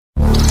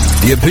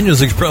The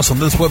opinions expressed on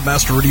this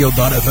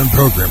WebmasterRadio.fm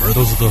program are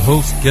those of the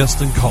host,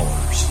 guests, and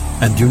callers,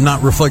 and do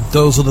not reflect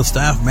those of the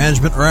staff,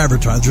 management, or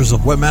advertisers of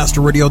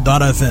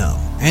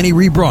WebmasterRadio.fm. Any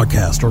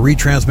rebroadcast or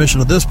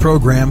retransmission of this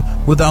program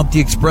without the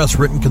express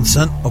written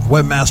consent of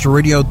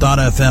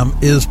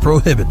WebmasterRadio.fm is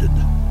prohibited.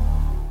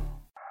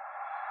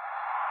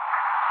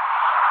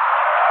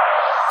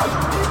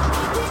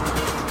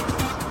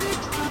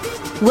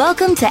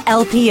 Welcome to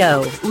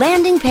LPO,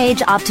 Landing Page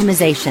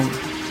Optimization.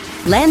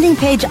 Landing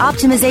Page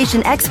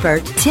Optimization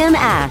expert Tim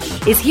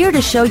Ash is here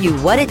to show you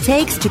what it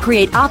takes to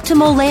create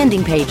optimal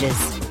landing pages.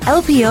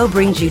 LPO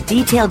brings you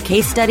detailed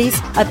case studies,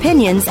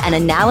 opinions, and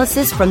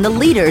analysis from the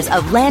leaders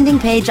of landing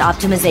page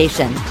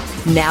optimization.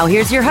 Now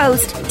here's your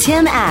host,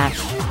 Tim Ash.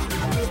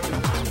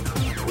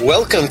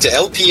 Welcome to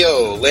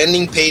LPO,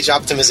 Landing Page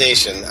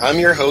Optimization. I'm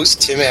your host,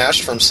 Tim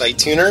Ash from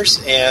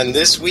SiteTuners, and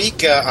this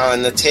week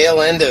on the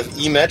tail end of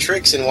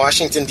eMetrics in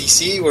Washington,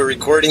 D.C., we're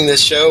recording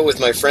this show with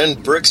my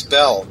friend Brooks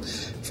Bell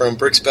from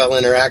Brooks Bell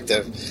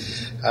Interactive.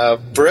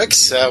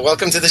 Brooks,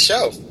 welcome to the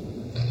show.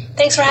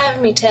 Thanks for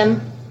having me, Tim.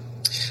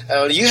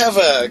 You have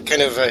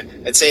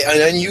I'd say,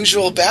 an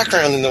unusual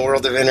background in the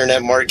world of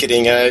internet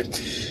marketing.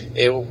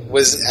 It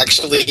was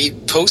actually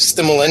post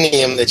the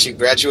millennium that you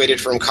graduated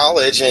from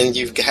college, and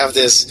you have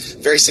this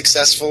very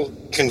successful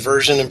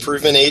conversion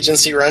improvement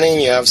agency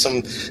running. You have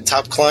some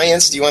top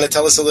clients. Do you want to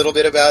tell us a little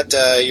bit about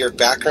your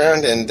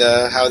background and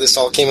how this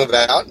all came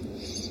about?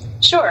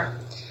 Sure.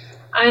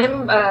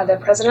 I'm the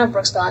president of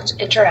Brooks Bell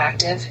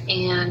Interactive,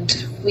 and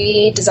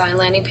we design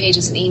landing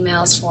pages and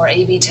emails for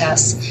A/B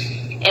tests.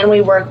 And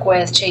we work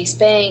with Chase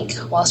Bank,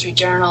 Wall Street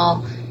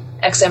Journal,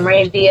 XM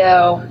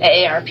Radio,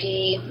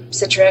 AARP,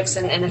 Citrix,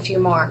 and a few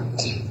more.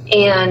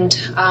 And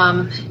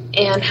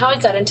how I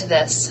got into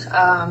this,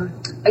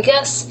 I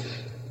guess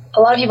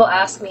a lot of people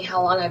ask me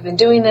how long I've been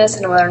doing this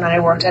and whether or not I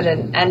worked at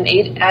an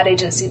ad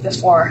agency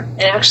before.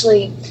 And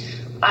actually,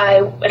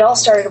 it all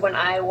started when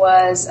I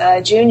was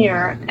a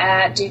junior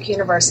at Duke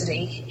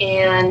University,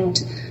 and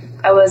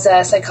I was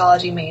a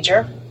psychology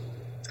major,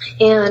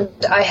 and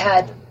I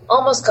had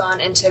almost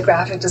gone into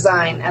graphic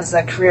design as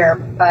a career,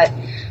 but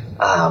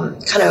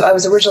I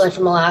was originally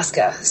from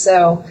Alaska,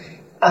 so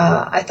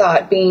I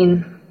thought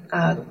being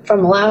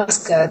from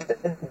Alaska,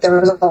 there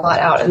was a lot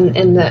out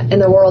in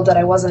the world that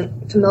I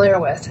wasn't familiar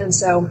with, and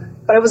so,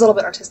 but I was a little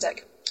bit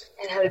artistic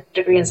and had a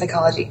degree in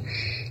psychology.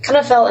 Kind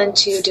of fell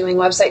into doing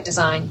website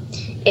design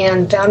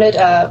and founded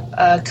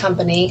a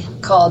company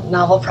called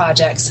Novel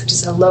Projects, which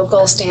is a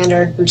local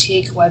standard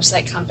boutique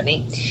website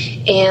company,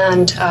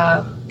 and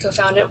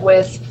co-founded it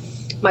with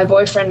my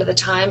boyfriend at the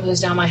time,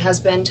 who's now my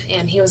husband,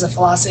 and he was a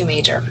philosophy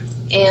major.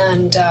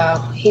 And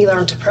he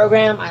learned to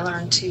program, I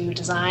learned to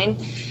design,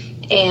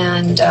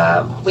 and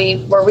we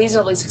were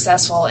reasonably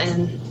successful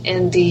in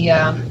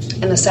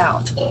the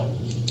South.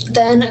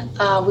 Then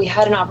we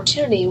had an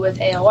opportunity with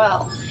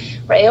AOL,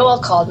 where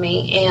AOL called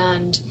me,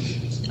 and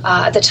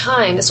at the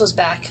time, this was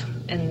back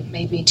in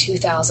maybe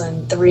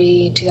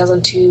 2003,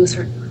 2002,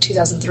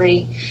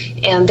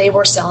 2003, and they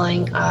were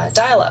selling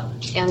dial-up.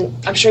 And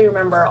I'm sure you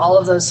remember all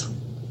of those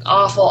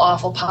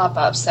awful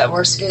pop-ups that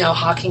were,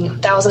 hawking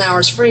 1,000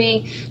 hours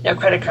free, no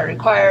credit card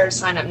required,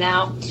 sign up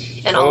now,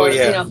 and all of,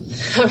 and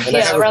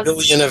I have a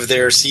billion of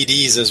their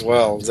CDs as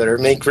well that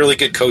make really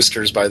good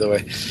coasters, by the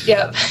way.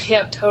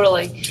 Yep,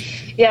 totally.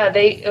 Yeah,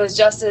 it was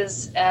just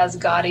as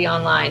gaudy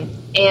online,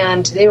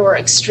 and they were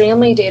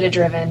extremely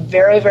data-driven,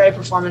 very, very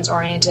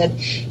performance-oriented.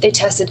 They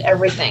tested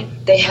everything.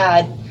 They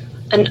had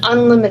an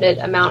unlimited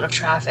amount of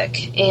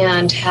traffic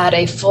and had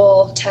a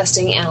full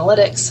testing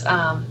analytics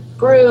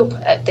group.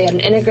 They had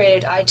an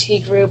integrated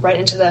IT group right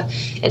into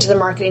the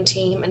marketing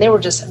team, and they were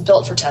just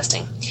built for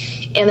testing.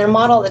 And their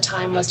model at the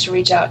time was to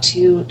reach out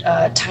to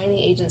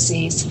tiny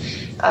agencies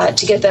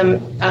to get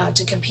them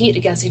to compete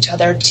against each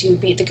other to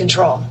beat the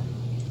control.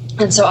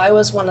 And so I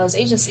was one of those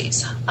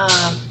agencies,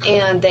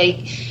 and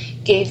they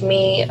gave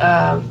me.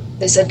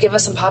 They said, "Give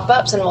us some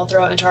pop-ups, and we'll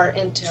throw it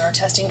into our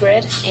testing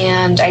grid."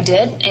 And I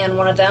did, and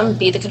one of them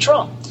beat the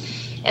control.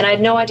 And I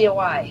had no idea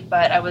why,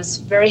 but I was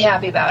very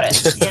happy about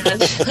it.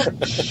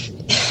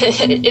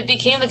 And it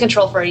became the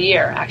control for a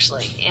year,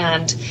 actually,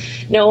 and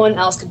no one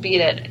else could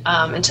beat it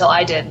until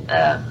I did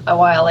a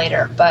while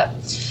later. But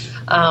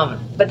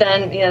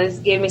then, they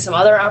gave me some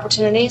other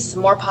opportunities,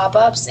 some more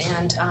pop-ups,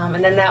 and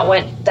then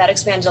that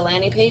expanded to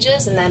landing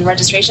pages and then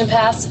registration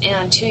paths.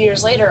 And 2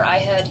 years later, I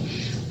had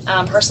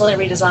personally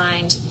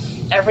redesigned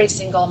every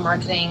single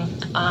marketing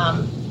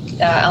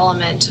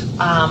element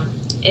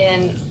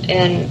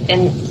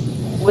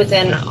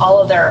within all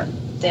of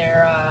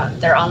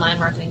their online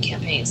marketing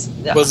campaigns.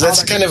 Well,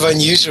 that's kind of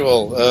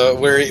unusual,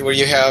 where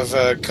you have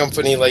a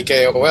company like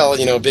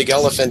AOL, big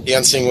elephant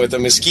dancing with a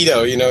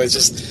mosquito. It's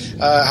just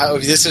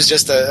this is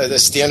just a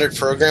standard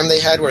program they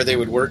had where they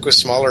would work with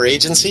smaller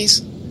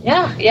agencies.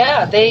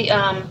 Yeah. They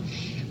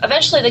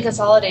eventually they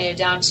consolidated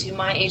down to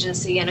my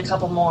agency and a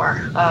couple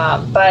more.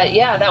 But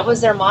yeah, that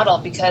was their model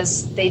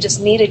because they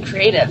just needed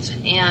creative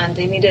and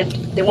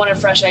they wanted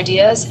fresh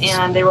ideas,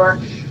 and they were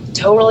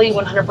totally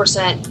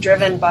 100%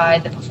 driven by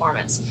the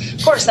performance.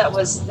 Of course,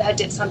 that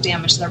did some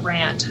damage to their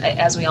brand,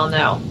 as we all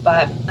know,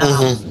 but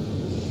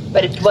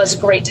it was a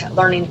great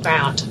learning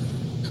ground.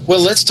 Well,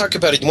 let's talk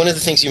about it. One of the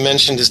things you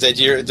mentioned is that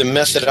the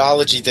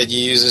methodology that you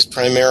use is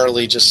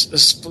primarily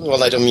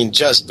I don't mean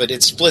just, but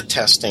it's split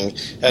testing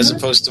as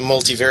opposed to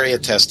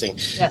multivariate testing.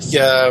 Yes.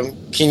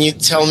 Can you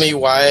tell me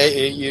why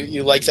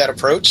you like that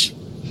approach?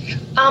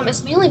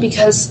 It's mainly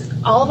because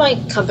all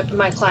of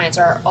my clients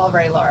are all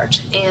very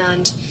large,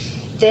 and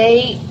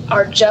they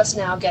are just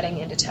now getting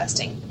into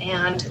testing,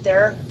 and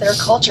their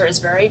culture is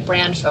very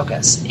brand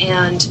focused,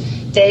 and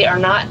they are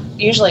not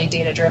usually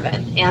data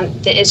driven,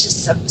 and it's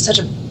just such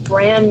a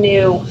brand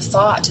new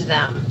thought to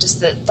them. Just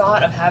the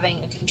thought of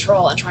having a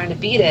control and trying to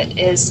beat it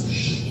is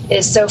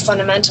so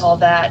fundamental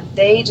that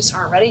they just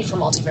aren't ready for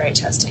multivariate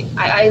testing.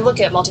 I look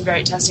at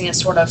multivariate testing as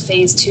sort of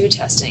phase 2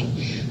 testing.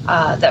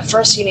 That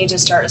first you need to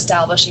start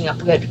establishing a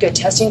good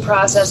testing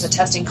process, a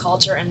testing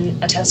culture,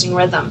 and a testing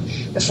rhythm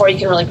before you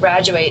can really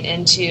graduate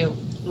into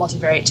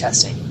multivariate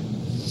testing.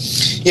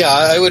 Yeah,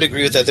 I would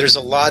agree with that. There's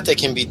a lot that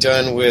can be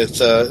done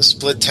with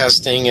split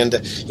testing, and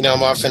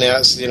I'm often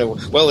asked,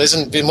 well,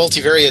 isn't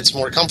multivariate's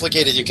more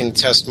complicated? You can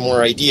test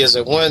more ideas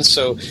at once,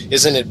 so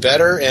isn't it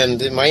better?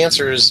 And my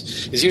answer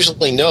is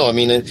usually no. I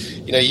mean,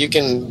 you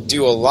can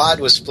do a lot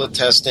with split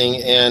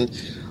testing, and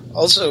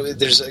also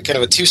there's a kind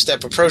of a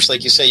two-step approach.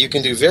 Like you say, you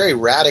can do very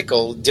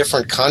radical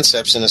different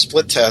concepts in a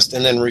split test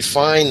and then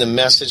refine the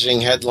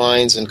messaging,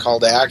 headlines, and call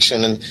to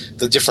action and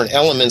the different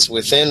elements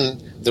within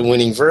the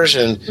winning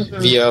version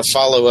via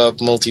follow-up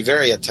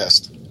multivariate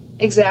test.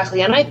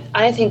 Exactly. And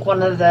I think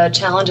one of the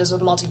challenges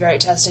with multivariate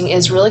testing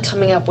is really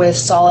coming up with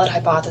solid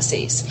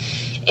hypotheses.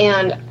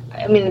 And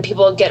I mean,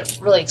 people get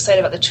really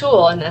excited about the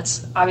tool, and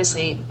that's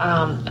obviously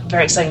a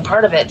very exciting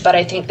part of it, but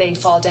I think they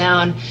fall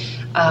down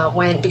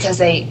because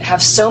they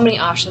have so many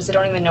options, they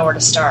don't even know where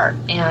to start,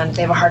 and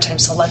they have a hard time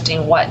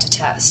selecting what to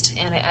test.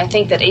 And I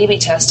think that A/B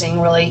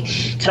testing really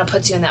kind of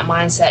puts you in that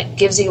mindset,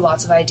 gives you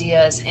lots of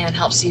ideas, and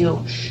helps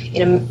you,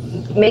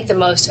 make the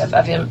most of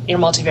your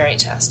multivariate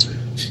test.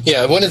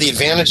 Yeah, one of the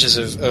advantages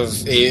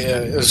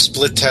of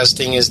split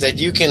testing is that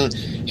you can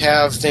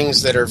have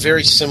things that are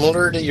very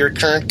similar to your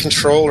current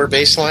control or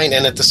baseline,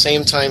 and at the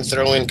same time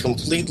throw in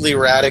completely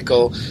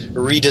radical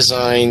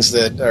redesigns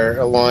that are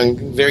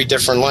along very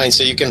different lines.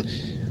 So you can,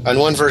 on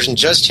one version,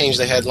 just change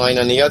the headline,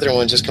 on the other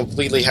one, just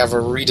completely have a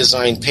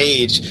redesigned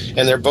page,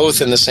 and they're both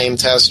in the same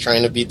test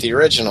trying to beat the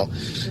original.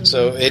 Mm-hmm.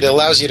 So it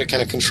allows you to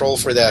kind of control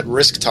for that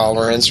risk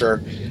tolerance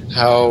or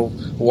how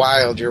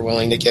wild you're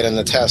willing to get in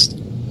the test.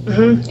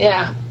 Mm-hmm.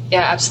 Yeah,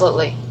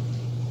 absolutely.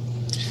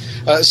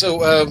 So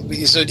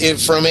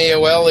from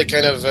AOL, it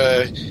kind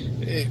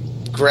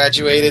of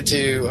graduated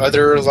to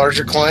other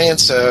larger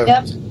clients.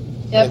 Yep.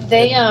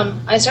 They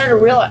I started to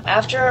realize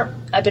after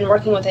I've been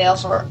working with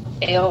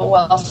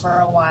AOL for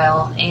a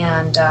while,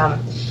 and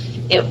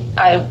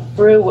I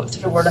grew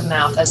through word of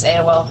mouth as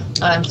AOL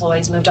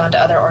employees moved on to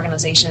other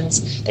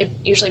organizations. They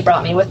usually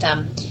brought me with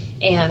them,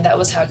 and that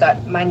was how I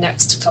got my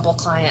next couple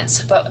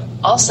clients. But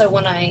also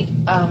when I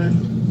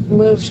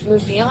moved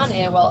beyond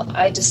AOL,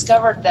 I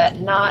discovered that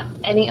not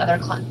any other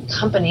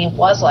company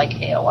was like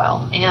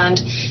AOL, and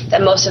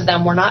that most of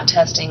them were not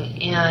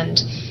testing, and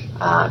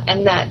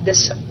that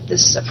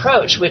this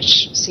approach,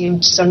 which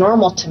seemed so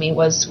normal to me,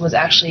 was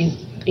actually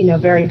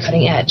very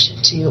cutting edge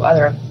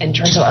in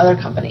terms of other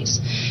companies.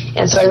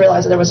 And so I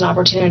realized that there was an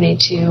opportunity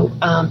to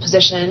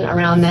position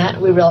around that.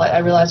 I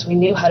realized we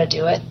knew how to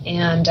do it,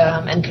 and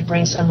could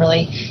bring some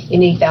really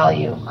unique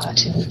value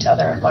to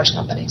other large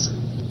companies.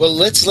 Well,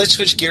 let's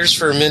switch gears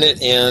for a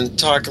minute and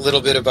talk a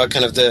little bit about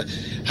kind of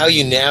how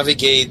you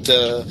navigate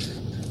the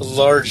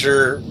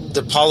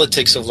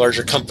politics of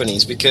larger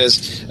companies,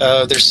 because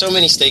there's so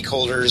many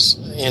stakeholders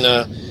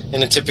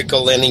in a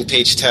typical landing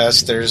page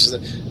test. There's the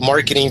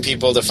marketing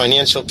people, the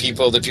financial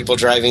people, the people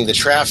driving the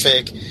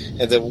traffic,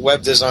 and the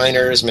web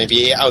designers,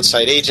 maybe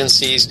outside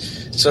agencies.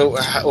 So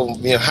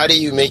how do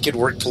you make it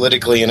work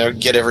politically and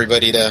get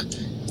everybody to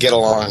get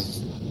along?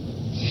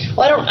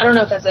 Well, I don't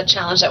know if that's a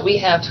challenge that we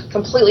have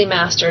completely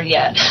mastered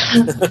yet,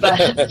 but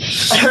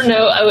I don't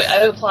know. I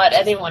would applaud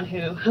anyone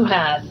who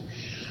has.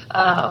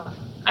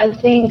 I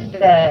think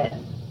that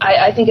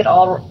I think it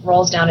all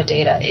rolls down to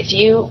data.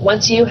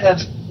 Once you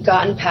have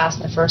gotten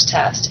past the first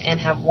test and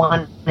have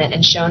won it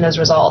and shown those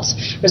results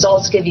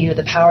give you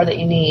the power that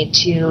you need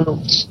to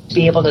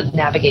be able to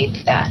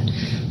navigate that.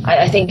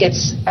 I think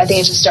it's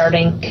just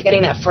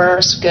getting that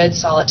first good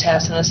solid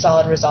test and the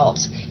solid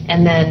results,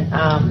 and then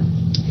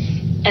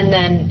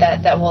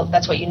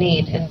that's what you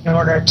need in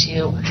order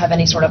to have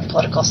any sort of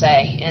political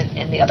say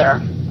in the other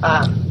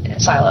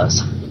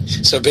silos.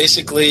 So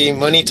basically,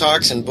 money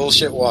talks and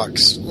bullshit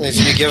walks. If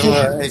you give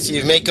them if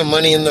you make them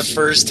money in the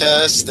first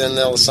test, then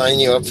they'll sign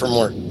you up for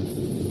more.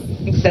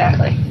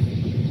 Exactly.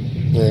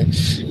 Yeah.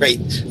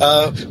 Great.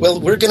 Well,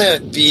 we're going to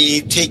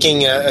be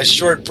taking a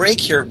short break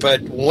here,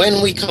 but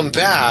when we come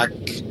back,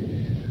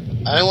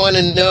 I want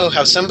to know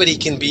how somebody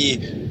can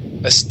be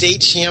a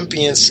state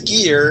champion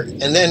skier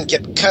and then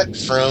get cut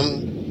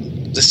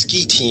from the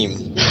ski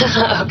team.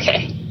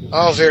 Okay.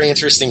 All very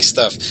interesting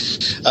stuff.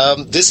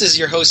 This is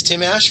your host,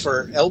 Tim Ash,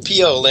 for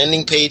LPO,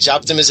 Landing Page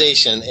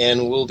Optimization,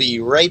 and we'll be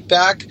right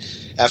back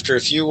after a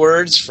few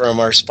words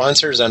from our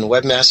sponsors on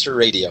Webmaster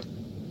Radio.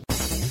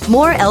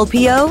 More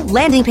LPO,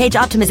 Landing Page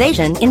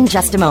Optimization, in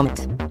just a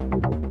moment.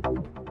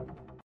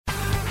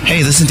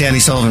 Hey, this is Danny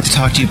Sullivan to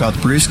talk to you about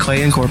Bruce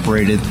Clay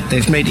Incorporated.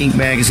 They've made Inc.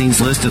 Magazine's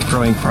list of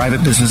growing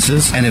private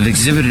businesses and have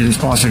exhibited and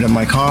sponsored at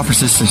my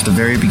conferences since the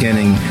very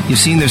beginning. You've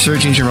seen their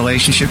search engine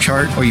relationship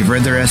chart, or you've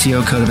read their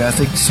SEO code of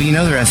ethics, so you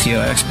know they're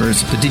SEO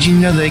experts. But did you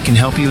know they can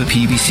help you with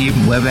PPC,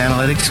 web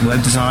analytics,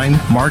 web design,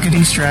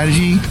 marketing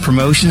strategy,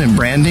 promotion, and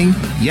branding?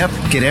 Yep,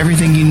 get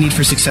everything you need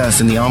for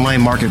success in the online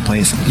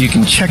marketplace. You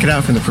can check it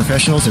out from the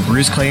professionals at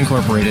Bruce Clay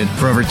Incorporated.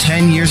 For over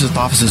 10 years with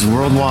offices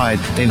worldwide,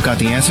 they've got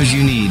the answers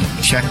you need.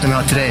 Check them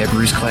out today at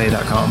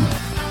bruceclay.com.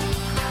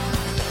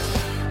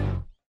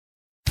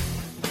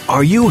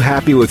 Are you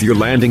happy with your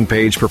landing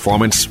page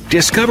performance?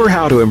 Discover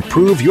how to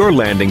improve your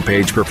landing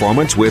page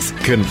performance with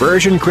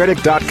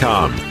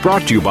ConversionCritic.com.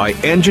 Brought to you by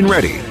Engine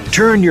Ready.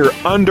 Turn your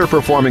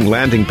underperforming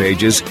landing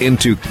pages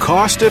into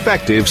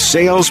cost-effective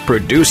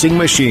sales-producing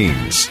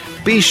machines.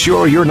 Be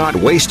sure you're not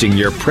wasting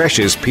your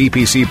precious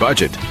PPC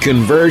budget.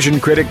 Conversion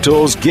Critic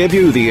tools give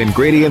you the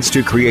ingredients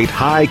to create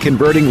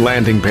high-converting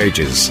landing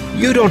pages.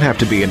 You don't have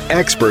to be an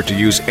expert to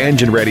use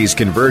Engine Ready's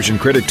Conversion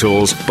Critic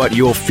tools, but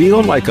you'll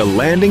feel like a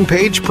landing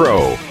page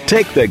pro.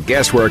 Take the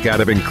guesswork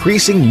out of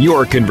increasing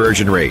your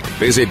conversion rate.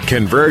 Visit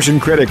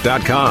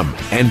ConversionCritic.com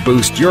and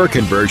boost your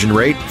conversion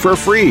rate for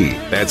free.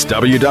 That's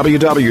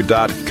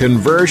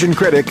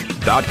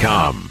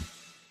www.ConversionCritic.com.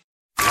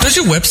 Does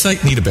your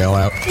website need a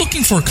bailout?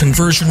 Looking for a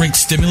conversion rate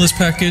stimulus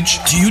package?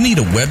 Do you need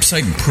a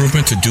website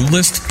improvement to-do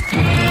list?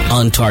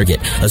 On Target,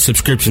 a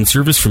subscription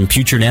service from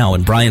FutureNow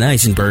and Brian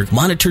Eisenberg,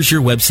 monitors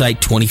your website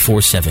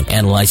 24/7,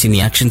 analyzing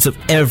the actions of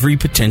every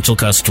potential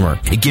customer.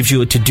 It gives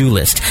you a to-do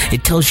list.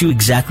 It tells you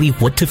exactly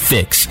what to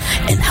fix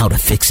and how to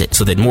fix it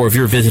so that more of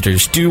your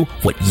visitors do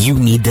what you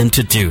need them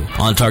to do.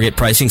 On Target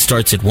pricing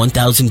starts at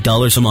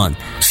 $1,000 a month.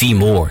 See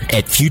more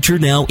at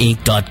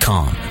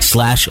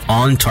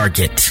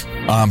futurenowinc.com/OnTarget.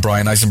 I'm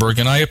Brian Eisenberg,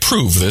 and I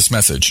approve this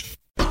message.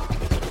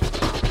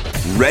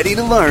 Ready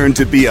to learn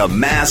to be a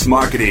mass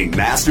marketing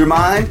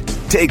mastermind?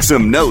 Take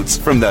some notes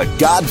from the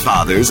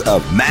godfathers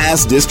of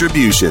mass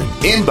distribution.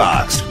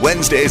 Inbox,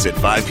 Wednesdays at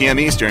 5 p.m.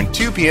 Eastern,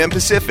 2 p.m.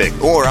 Pacific,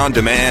 or on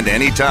demand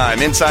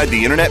anytime inside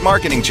the Internet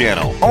Marketing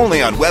Channel,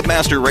 only on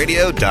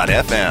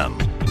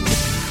webmasterradio.fm.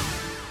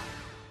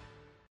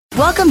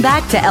 Welcome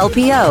back to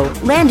LPO,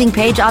 Landing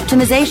Page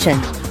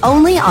Optimization,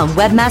 only on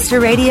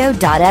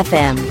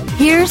webmasterradio.fm.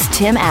 Here's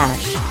Tim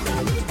Ash.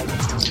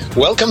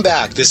 Welcome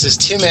back. This is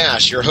Tim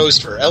Ash, your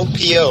host for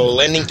LPO,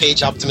 Landing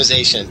Page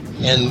Optimization.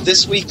 And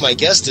this week my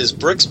guest is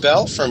Brooks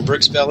Bell from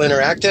Brooks Bell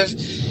Interactive.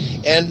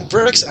 And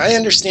Brooks, I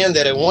understand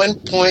that at one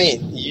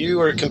point you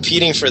were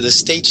competing for the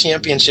state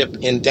championship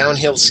in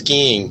downhill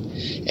skiing.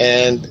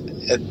 And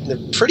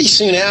pretty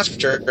soon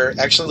after,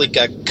 actually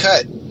got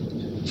cut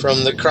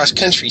from the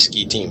cross-country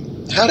ski team.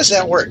 How does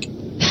that work?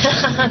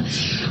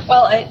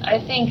 Well, I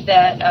think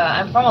that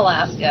I'm from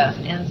Alaska,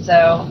 and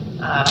so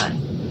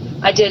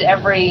I did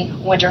every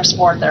winter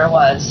sport there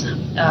was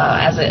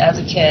as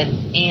a kid,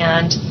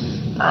 and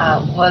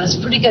was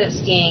pretty good at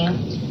skiing.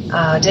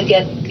 Did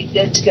get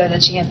to go to the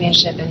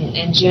championship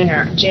in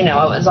Juneau.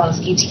 I was on the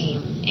ski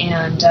team,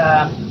 and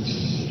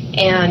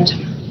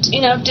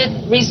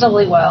did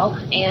reasonably well.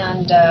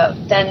 And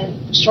then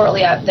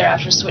shortly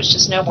thereafter switched to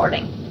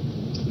snowboarding.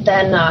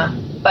 Then,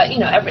 but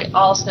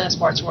all snow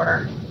sports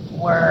were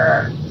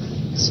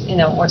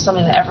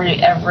something that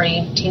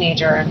every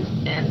teenager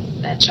and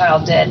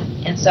child did.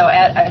 And so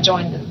I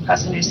joined the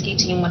cross-country ski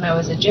team when I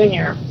was a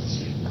junior.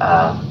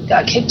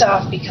 Got kicked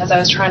off because I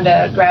was trying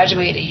to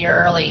graduate a year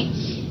early,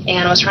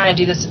 and I was trying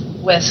to do this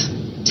with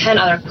 10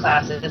 other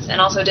classes, and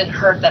also it didn't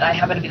hurt that I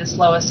happened to be the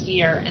slowest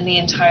skier in the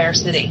entire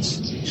city.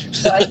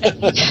 So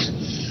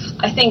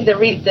I think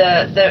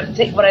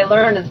what I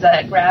learned is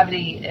that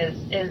gravity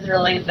is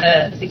really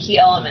the key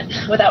element.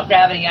 Without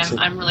gravity,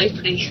 I'm really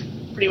pretty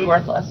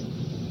worthless.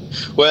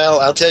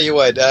 Well, I'll tell you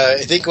what, I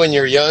think when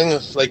you're young,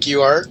 like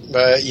you are,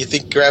 you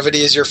think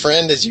gravity is your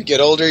friend. As you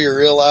get older, you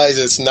realize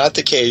it's not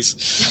the case.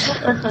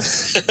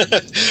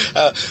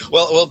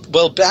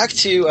 Well, back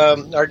to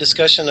our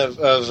discussion of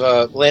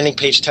landing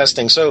page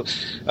testing. So,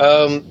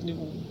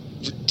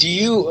 do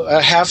you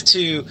have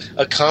to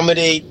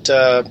accommodate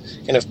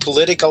kind of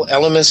political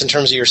elements in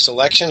terms of your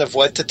selection of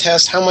what to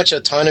test? How much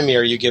autonomy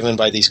are you given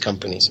by these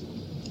companies?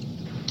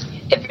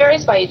 It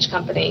varies by each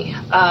company.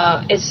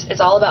 It's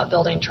all about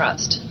building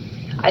trust.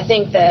 I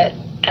think that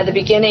at the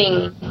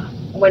beginning,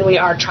 when we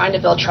are trying to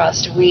build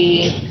trust,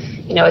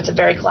 it's a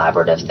very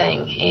collaborative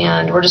thing,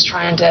 and we're just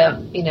trying to,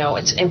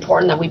 it's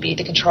important that we beat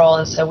the control,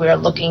 and so we're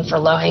looking for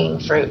low-hanging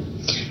fruit.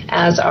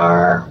 As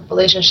our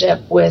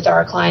relationship with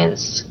our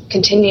clients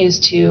continues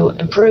to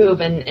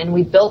improve and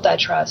we build that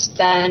trust,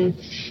 then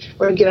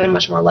we're given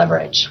much more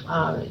leverage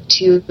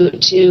to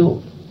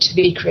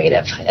be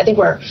creative. I think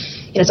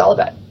it's all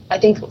about I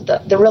think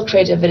the real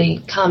creativity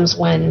comes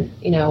when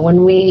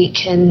we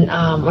can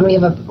when we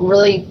have a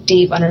really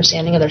deep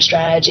understanding of their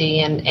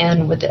strategy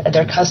and with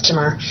their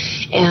customer,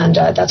 and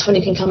that's when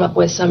you can come up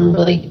with some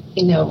really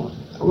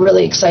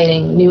really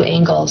exciting new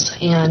angles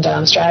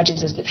and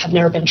strategies that have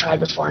never been tried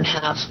before and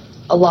have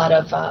a lot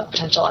of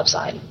potential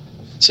upside.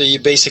 So you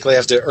basically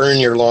have to earn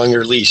your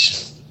longer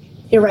leash.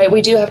 You're right.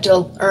 We do have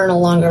to earn a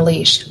longer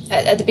leash.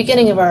 At the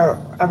beginning of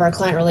our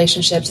client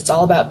relationships, it's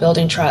all about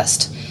building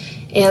trust.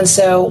 And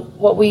so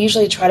what we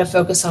usually try to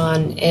focus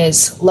on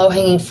is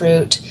low-hanging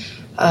fruit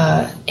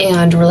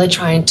and really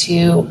trying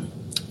to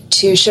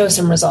show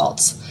some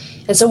results.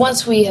 And so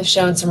once we have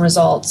shown some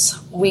results,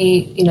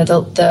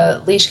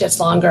 the leash gets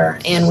longer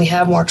and we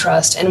have more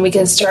trust, and we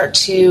can start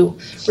to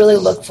really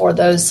look for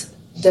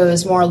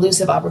those more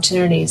elusive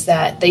opportunities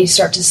that they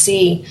start to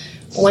see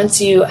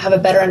once you have a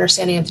better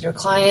understanding of your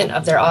client,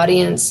 of their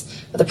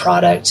audience, of the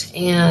product,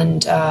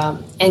 and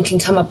can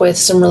come up with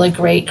some really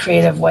great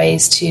creative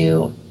ways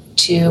to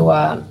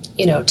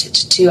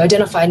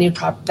identify new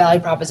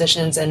value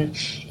propositions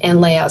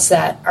and layouts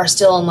that are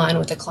still in line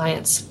with the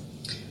client's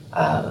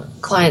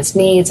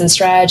needs and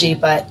strategy,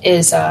 but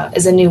is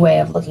a new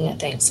way of looking at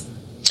things.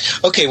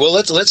 Okay, well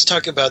let's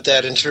talk about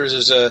that in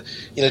terms of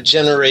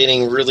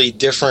generating really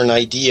different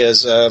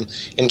ideas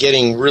and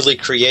getting really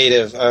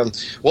creative.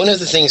 One of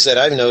the things that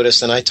I've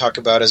noticed and I talk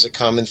about as a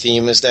common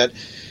theme is that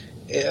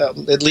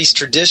at least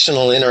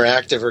traditional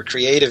interactive or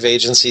creative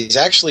agencies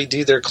actually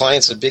do their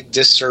clients a big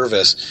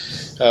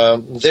disservice.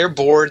 They're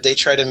bored. They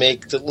try to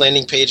make the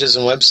landing pages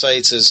and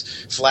websites as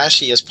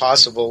flashy as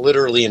possible,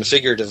 literally and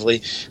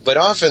figuratively, but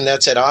often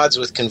that's at odds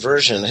with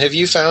conversion. Have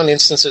you found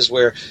instances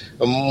where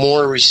a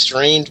more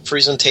restrained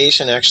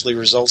presentation actually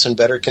results in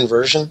better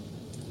conversion?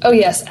 Oh,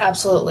 yes,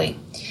 absolutely.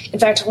 In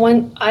fact,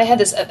 when I had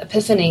this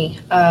epiphany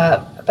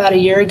about a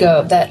year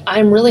ago that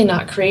I'm really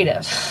not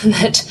creative,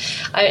 that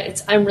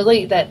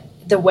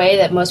the way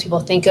that most people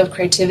think of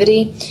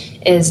creativity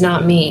is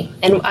not me.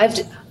 And I've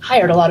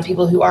hired a lot of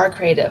people who are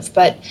creative,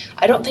 but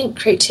I don't think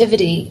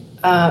creativity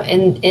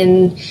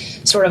in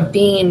sort of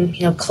being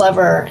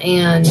clever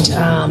and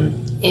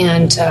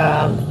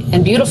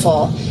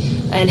beautiful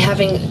and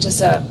having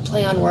just a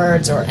play on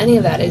words or any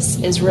of that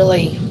is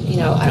really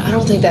I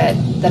don't think that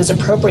is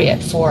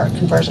appropriate for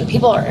conversion.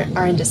 People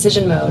are in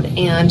decision mode,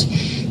 and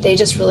they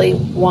just really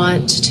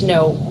want to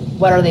know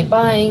what are they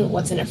buying,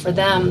 what's in it for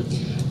them,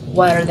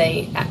 what are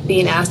they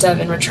being asked of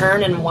in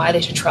return, and why they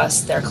should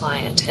trust their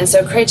client. And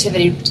so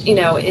creativity,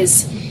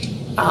 is,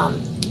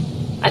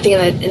 I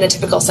think in the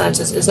typical sense,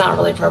 is not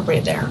really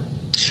appropriate there.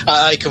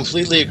 I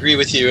completely agree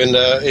with you. And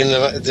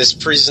in this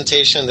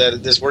presentation,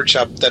 this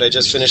workshop that I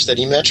just finished at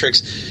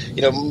eMetrics,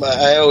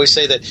 I always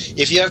say that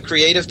if you have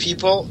creative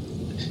people,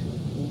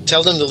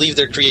 tell them to leave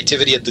their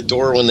creativity at the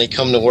door when they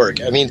come to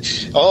work. I mean,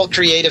 all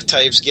creative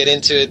types get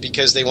into it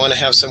because they want to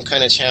have some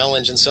kind of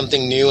challenge and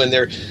something new, and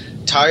they're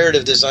tired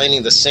of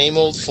designing the same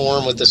old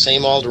form with the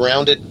same old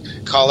rounded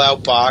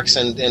call-out box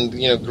and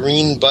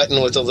green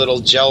button with a little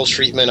gel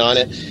treatment on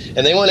it,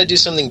 and they want to do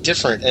something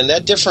different. And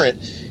that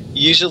different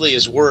usually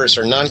is worse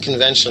or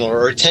non-conventional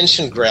or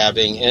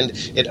attention-grabbing, and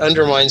it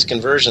undermines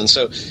conversion.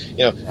 So,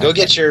 go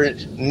get your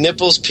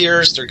nipples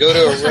pierced or go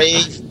to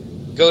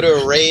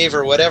a rave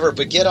or whatever,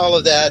 but get all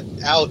of that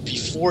out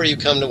before you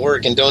come to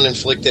work and don't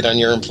inflict it on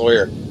your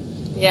employer.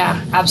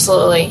 Yeah,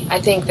 absolutely. I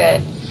think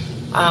that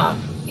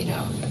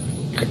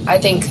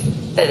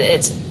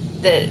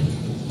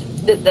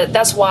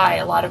that's why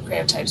a lot of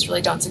creative types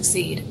really don't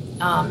succeed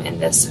in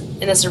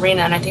this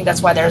arena, and I think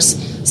that's why there's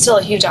still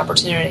a huge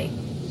opportunity.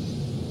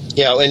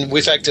 Yeah, and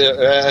in fact,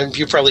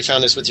 you probably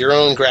found this with your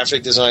own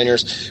graphic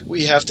designers.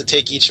 We have to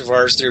take each of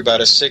ours through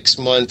about a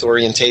 6-month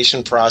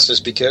orientation process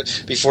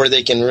before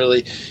they can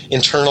really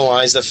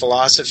internalize the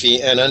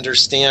philosophy and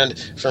understand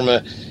from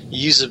a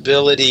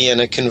usability and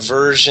a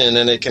conversion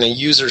and a kind of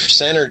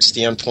user-centered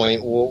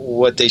standpoint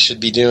what they should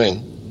be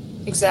doing.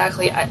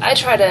 Exactly. I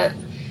try to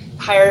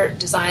hire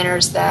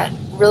designers that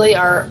really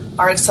are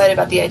excited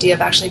about the idea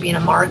of actually being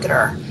a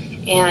marketer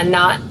and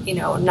not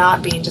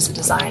being just a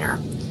designer.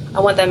 I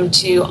want them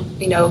to,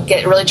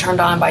 get really turned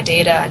on by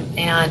data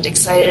and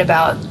excited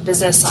about the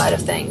business side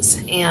of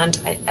things. And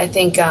I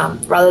think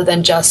rather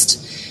than just,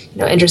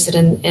 interested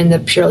in the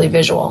purely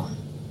visual.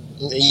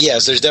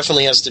 Yes, there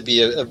definitely has to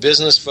be a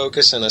business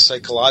focus and a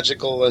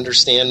psychological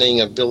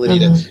understanding, ability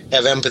to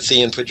have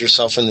empathy and put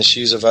yourself in the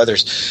shoes of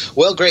others.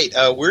 Well, great.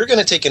 We're going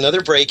to take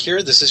another break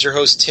here. This is your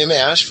host, Tim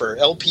Ash, for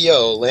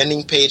LPO,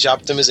 Landing Page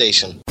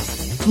Optimization.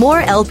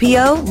 More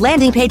LPO,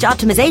 Landing Page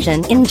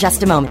Optimization, in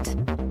just a moment.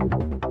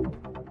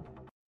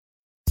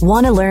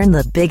 Want to learn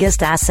the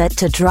biggest asset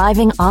to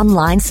driving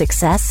online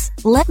success?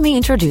 Let me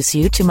introduce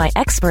you to my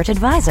expert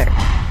advisor,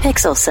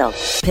 PixelSilk.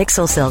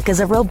 PixelSilk is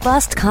a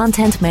robust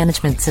content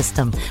management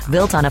system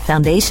built on a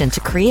foundation to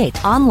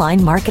create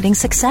online marketing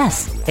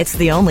success. It's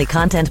the only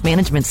content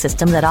management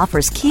system that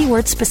offers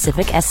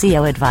keyword-specific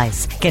SEO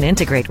advice, can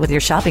integrate with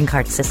your shopping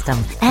cart system,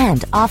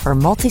 and offer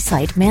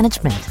multi-site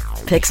management.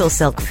 Pixel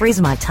Silk frees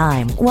my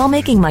time while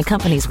making my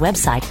company's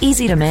website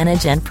easy to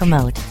manage and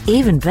promote.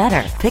 Even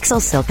better,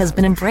 Pixel Silk has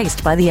been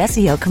embraced by the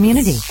SEO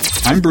community.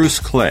 I'm Bruce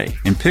Clay,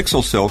 and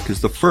Pixel Silk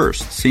is the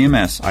first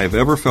CMS I have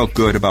ever felt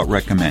good about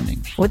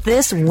recommending. With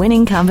this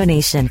winning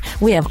combination,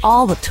 we have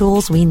all the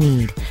tools we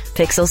need.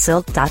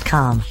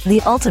 Pixelsilk.com, the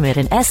ultimate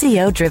in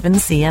SEO-driven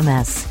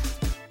CMS.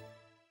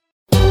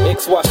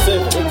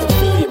 XY7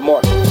 affiliate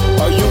market.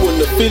 Are you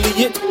an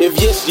affiliate?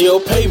 If yes, you'll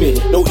pay me.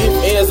 No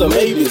ifs, ands, or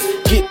maybes.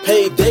 Get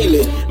paid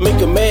daily.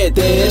 Make a mad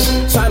dash.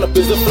 Sign up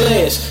as a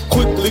flash.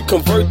 Quickly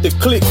convert the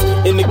clicks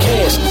into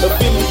cash.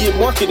 Affiliate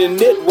marketing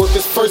network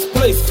is first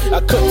place. I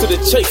cut to the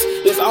chase.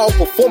 It's all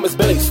performance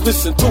based.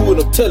 Listen to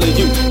what I'm telling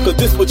you, cause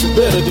this what you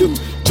better do.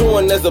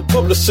 Join as a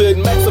publisher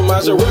and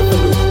maximize your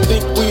revenue.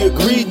 Think we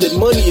agreed that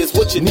money is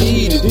what you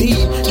need. Indeed,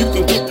 you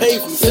can get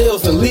paid from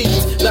sales and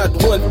leads. Not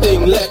one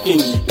thing lacking.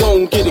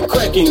 Don't get it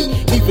cracking.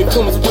 Even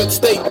comes with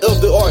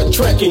state-of-the-art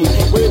tracking.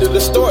 Ready to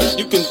start?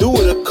 You can do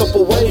it a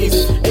couple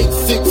ways.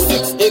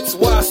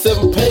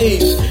 866-XY7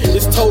 pays.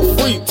 It's toll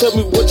free. Tell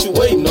me what you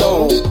waiting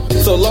on.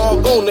 So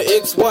log on to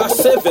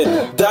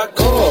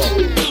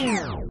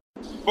XY7.com.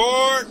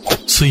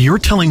 So you're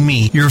telling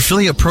me your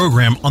affiliate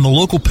program on the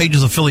Local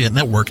Pages Affiliate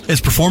Network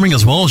is performing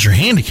as well as your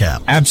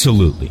handicap?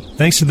 Absolutely.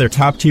 Thanks to their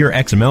top-tier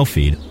XML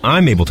feed,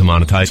 I'm able to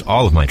monetize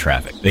all of my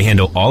traffic. They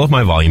handle all of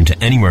my volume to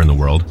anywhere in the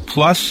world.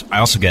 Plus, I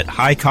also get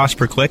high cost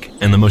per click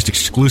and the most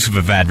exclusive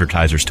of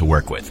advertisers to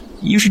work with.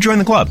 You should join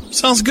the club.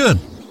 Sounds good.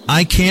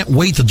 I can't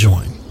wait to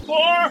join.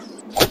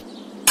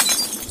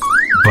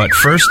 But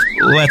first,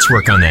 let's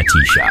work on that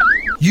tee shot.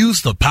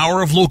 Use the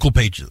power of Local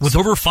Pages. With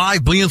over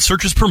 5 billion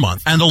searches per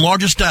month and the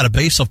largest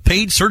database of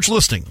paid search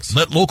listings,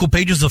 let Local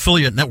Pages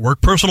Affiliate Network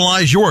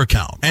personalize your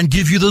account and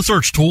give you the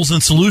search tools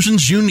and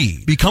solutions you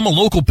need. Become a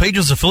Local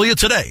Pages affiliate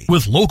today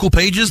with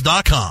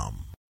localpages.com.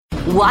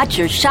 Watch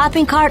your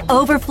shopping cart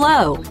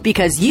overflow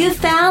because you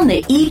found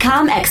the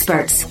Ecom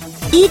Experts.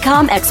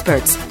 Ecom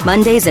Experts,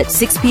 Mondays at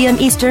 6 p.m.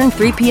 Eastern,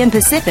 3 p.m.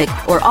 Pacific,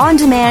 or on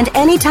demand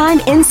anytime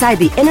inside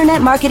the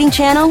Internet Marketing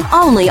Channel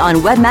only on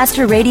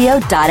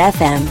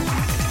webmasterradio.fm.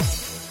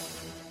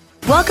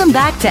 Welcome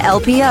back to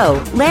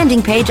LPO,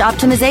 Landing Page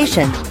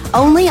Optimization,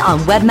 only on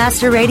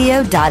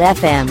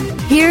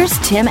webmasterradio.fm. Here's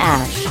Tim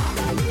Ash.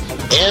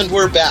 And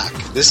we're back.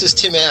 This is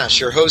Tim Ash,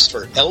 your host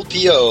for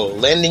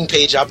LPO, Landing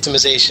Page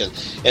Optimization.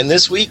 And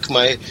this week,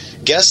 my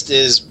guest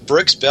is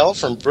Brooks Bell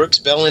from Brooks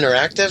Bell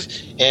Interactive,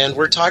 and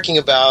we're talking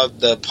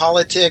about the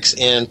politics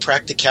and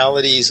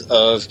practicalities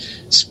of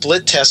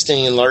split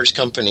testing in large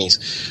companies.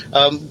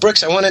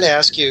 Brooks, I wanted to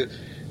ask you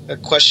a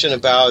question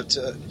about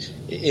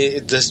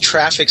the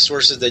traffic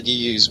sources that you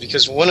use,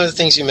 because one of the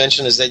things you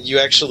mentioned is that you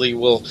actually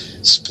will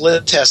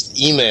split test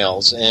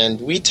emails, and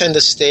we tend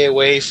to stay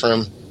away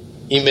from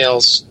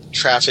emails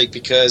traffic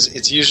because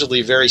it's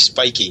usually very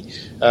spiky.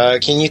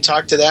 Can you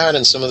talk to that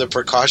and some of the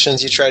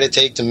precautions you try to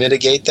take to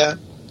mitigate that?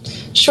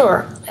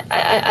 Sure.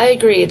 I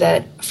agree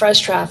that fresh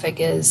traffic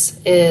is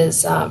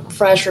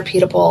fresh,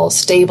 repeatable,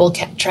 stable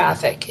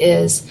traffic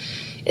is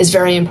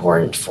very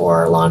important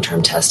for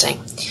long-term testing.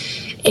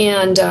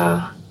 And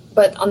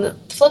but on the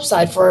flip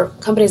side, for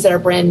companies that are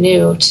brand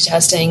new to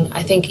testing,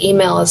 I think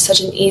email is such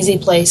an easy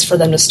place for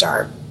them to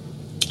start.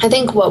 I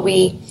think what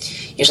we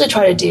usually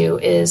try to do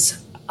is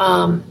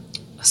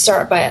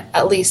start by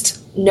at least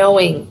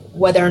knowing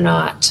whether or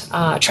not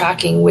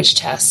tracking which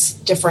tests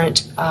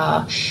different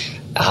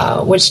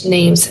which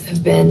names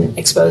have been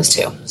exposed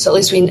to. So at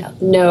least we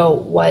know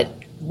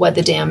what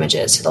the damage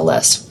is to the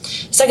list.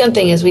 Second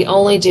thing is we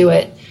only do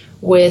it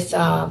with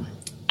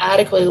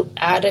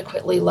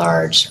adequately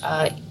large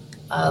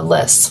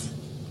lists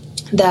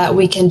that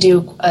we can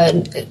do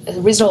a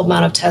reasonable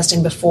amount of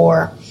testing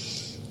before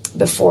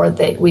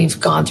we've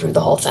gone through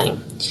the whole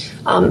thing.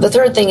 The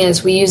third thing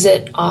is we use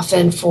it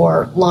often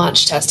for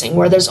launch testing,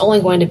 where there's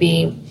only going to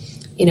be,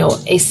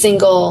 a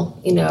single,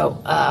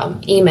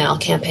 email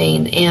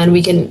campaign, and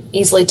we can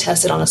easily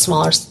test it on a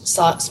smaller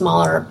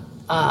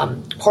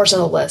portion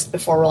of the list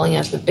before rolling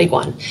out the big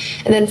one.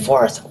 And then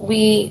fourth,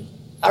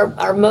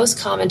 our most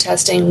common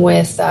testing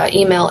with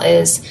email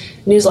is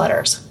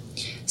newsletters,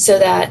 so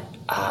that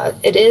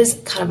it is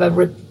kind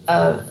of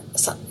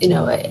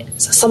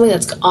something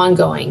that's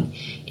ongoing,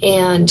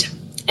 and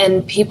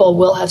people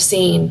will have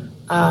seen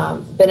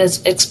been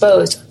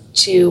exposed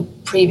to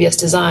previous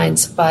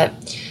designs, but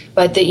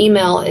the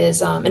email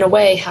is in a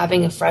way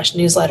having a fresh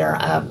newsletter,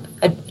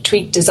 a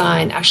tweaked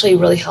design actually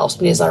really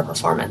helps newsletter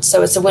performance.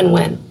 So it's a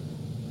win-win.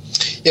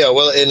 Yeah,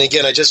 well, and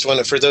again, I just want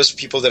to, for those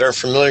people that aren't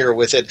familiar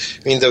with it,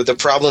 I mean, the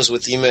problems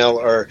with email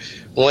are,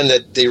 one,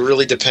 that they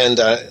really depend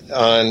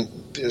on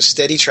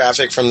steady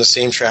traffic from the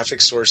same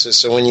traffic sources.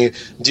 So when you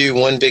do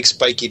one big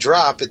spiky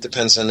drop, it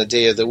depends on the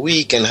day of the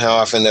week and how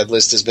often that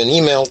list has been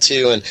emailed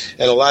to, and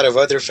a lot of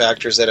other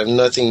factors that have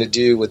nothing to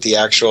do with the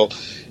actual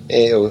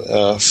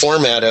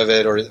format of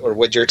it or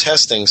what you're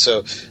testing.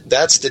 So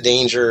that's the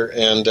danger,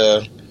 and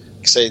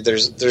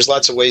there's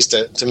lots of ways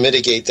to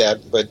mitigate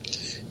that, but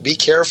be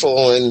careful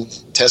when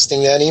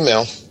testing that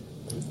email.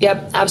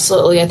 Yep,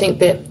 absolutely. I think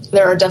that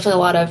there are definitely a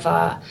lot of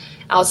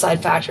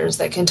outside factors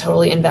that can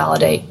totally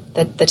invalidate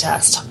the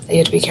test that you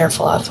have to be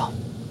careful of.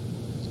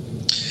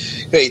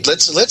 Great.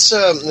 Let's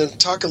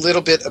talk a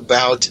little bit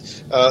about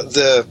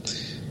the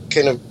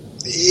kind of.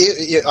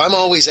 I'm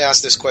always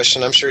asked this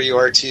question. I'm sure you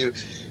are too.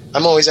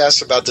 I'm always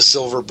asked about the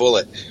silver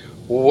bullet.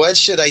 What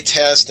should I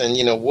test, and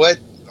what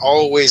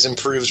always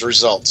improves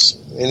results?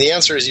 And the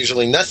answer is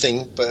usually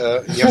nothing,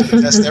 but you have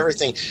to test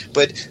everything.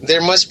 But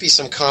there must be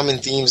some common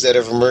themes that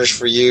have emerged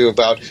for you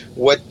about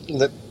what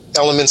the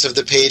elements of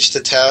the page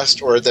to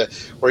test, or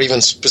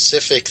even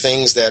specific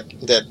things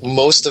that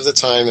most of the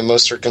time in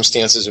most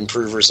circumstances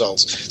improve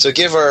results. So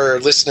give our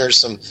listeners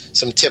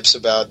some tips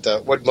about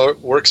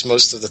what works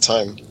most of the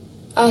time.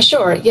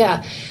 Sure,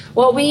 yeah.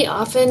 Well,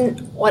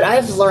 what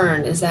I've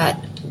learned is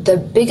that the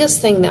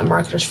biggest thing that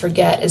marketers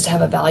forget is to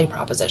have a value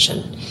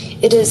proposition.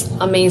 It is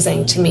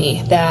amazing to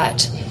me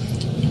that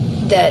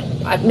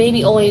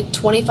maybe only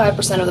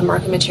 25% of the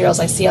marketing materials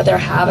I see out there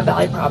have a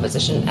value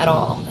proposition at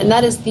all. And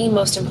that is the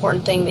most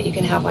important thing that you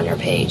can have on your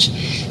page.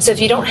 So if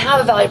you don't have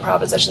a value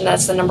proposition,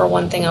 that's the number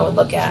one thing I would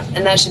look at,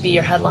 and that should be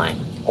your headline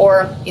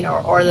or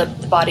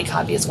the body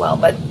copy as well.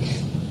 But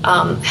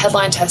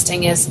headline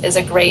testing is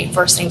a great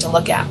first thing to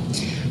look at.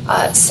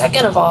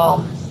 Second of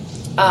all,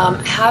 I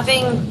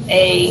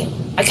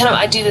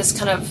do this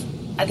kind of,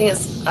 I think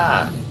it's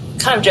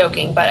kind of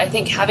joking, but I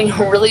think having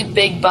a really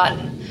big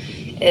button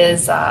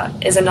is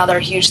another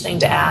huge thing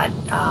to add.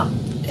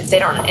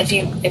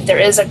 If there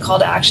is a call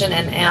to action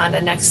and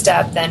a next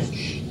step, then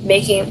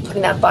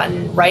putting that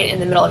button right in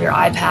the middle of your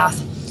eye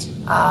path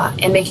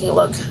and making it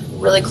look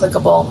really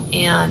clickable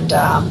and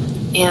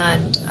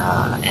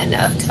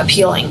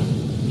appealing.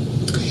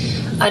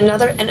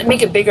 And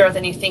make it bigger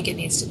than you think it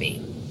needs to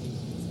be.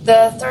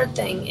 The third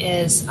thing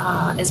is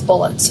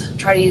bullets.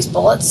 Try to use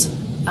bullets.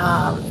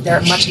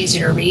 They're much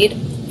easier to read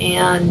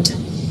and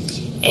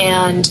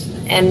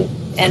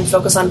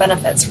focus on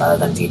benefits rather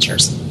than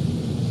features.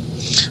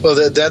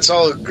 Well, that's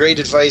all great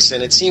advice,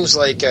 and it seems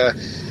like I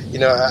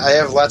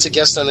have lots of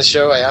guests on the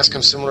show. I ask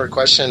them similar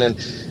question, and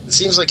it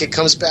seems like it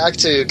comes back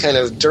to kind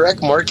of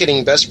direct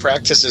marketing best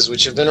practices,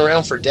 which have been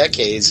around for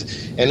decades.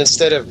 And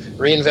instead of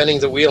reinventing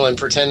the wheel and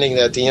pretending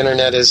that the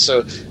internet is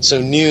so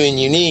new and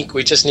unique,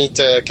 we just need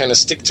to kind of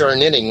stick to our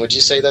knitting. Would you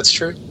say that's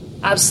true?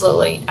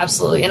 Absolutely,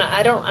 absolutely. And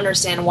I don't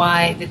understand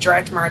why the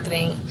direct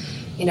marketing,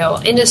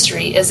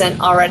 industry isn't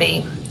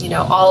already,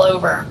 all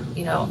over,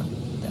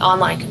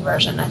 online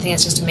conversion. I think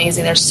it's just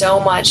amazing. There's so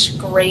much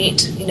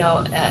great,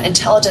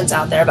 intelligence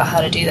out there about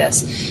how to do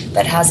this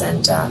that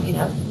hasn't,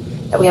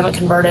 that we haven't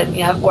converted.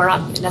 We're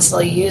not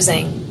necessarily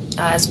using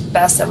as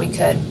best that we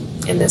could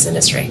in this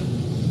industry.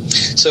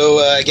 So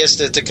I guess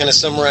to kind of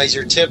summarize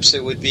your tips,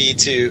 it would be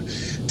to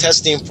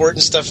test the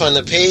important stuff on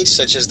the page,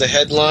 such as the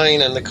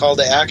headline and the call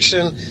to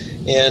action,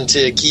 and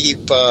to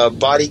keep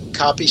body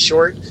copy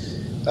short.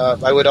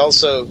 I would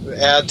also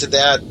add to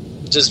that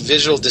just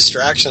visual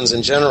distractions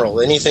in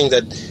general. Anything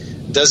that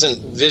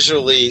doesn't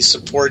visually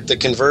support the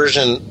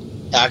conversion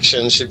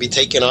action should be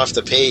taken off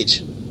the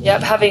page.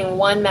 Yep, having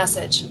one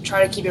message.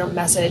 Try to keep your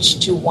message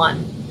to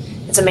one.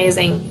 It's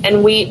amazing.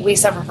 And we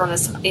suffer from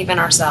this even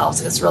ourselves.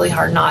 It's really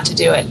hard not to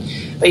do it.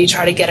 But you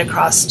try to get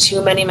across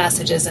too many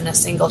messages in a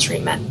single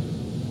treatment.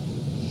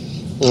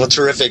 Well,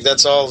 terrific.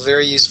 That's all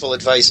very useful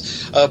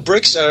advice.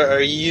 Brooks, are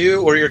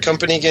you or your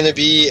company going to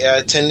be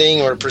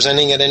attending or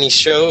presenting at any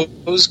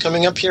shows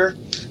coming up here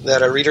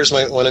that our readers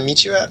might want to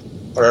meet you at,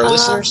 or our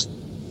listeners?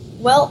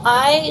 Well,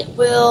 I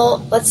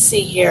will. Let's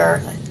see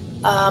here.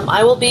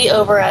 I will be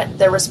over at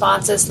the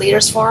Responses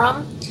Leaders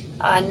Forum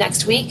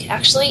next week,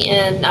 actually,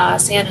 in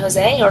San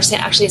Jose,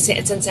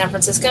 it's in San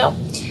Francisco.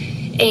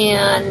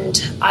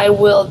 And I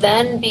will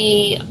then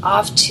be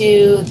off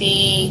to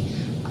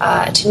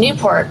to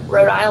Newport,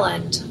 Rhode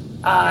Island,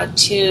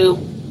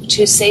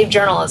 to Save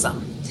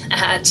Journalism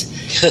at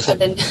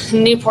the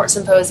Newport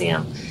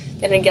Symposium,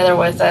 getting together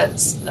with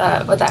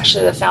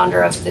actually the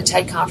founder of the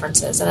TED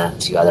conferences and a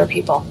few other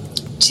people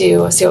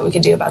to see what we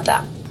can do about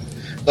that.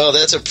 Oh,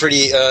 that's a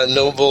pretty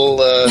noble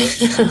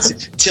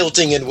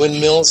tilting in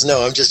windmills.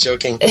 No, I'm just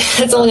joking.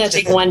 It's only going to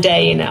take one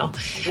day,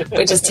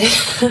 We just.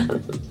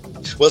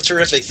 Well,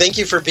 terrific. Thank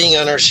you for being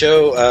on our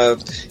show.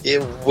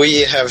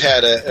 We have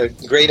had a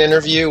great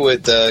interview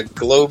with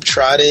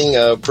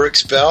globe-trotting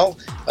Brooks Bell.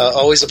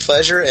 Always a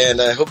pleasure,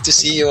 and I hope to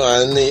see you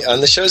on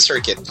the show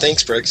circuit.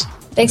 Thanks, Brooks.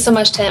 Thanks so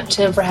much,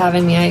 Tim, for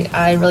having me.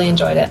 I really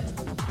enjoyed it.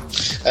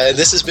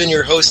 This has been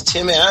your host,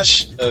 Tim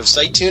Ash of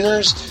Site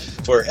Tuners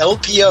for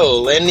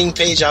LPO, Landing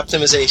Page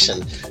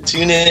Optimization.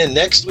 Tune in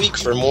next week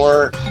for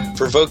more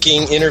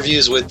provoking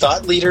interviews with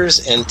thought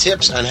leaders and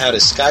tips on how to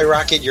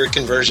skyrocket your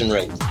conversion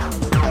rate.